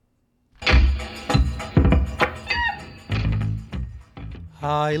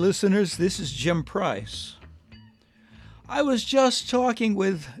Hi, listeners. This is Jim Price. I was just talking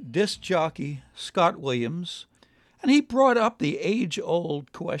with disc jockey Scott Williams, and he brought up the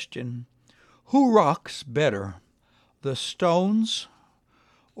age-old question, who rocks better, the Stones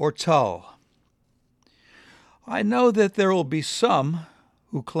or Tull? I know that there will be some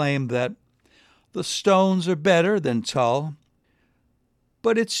who claim that the Stones are better than Tull,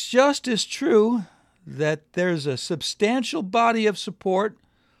 but it's just as true that there's a substantial body of support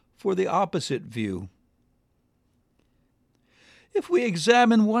for the opposite view. If we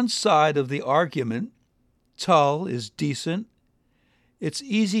examine one side of the argument, Tull is decent, it's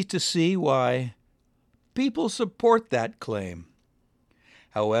easy to see why people support that claim.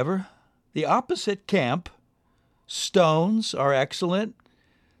 However, the opposite camp, Stones, are excellent.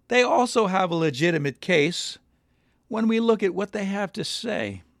 They also have a legitimate case when we look at what they have to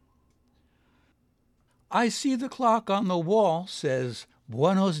say. I see the clock on the wall says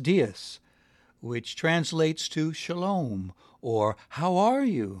Buenos dias, which translates to Shalom, or How are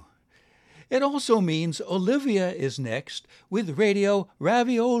you? It also means Olivia is next with Radio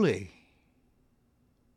Ravioli.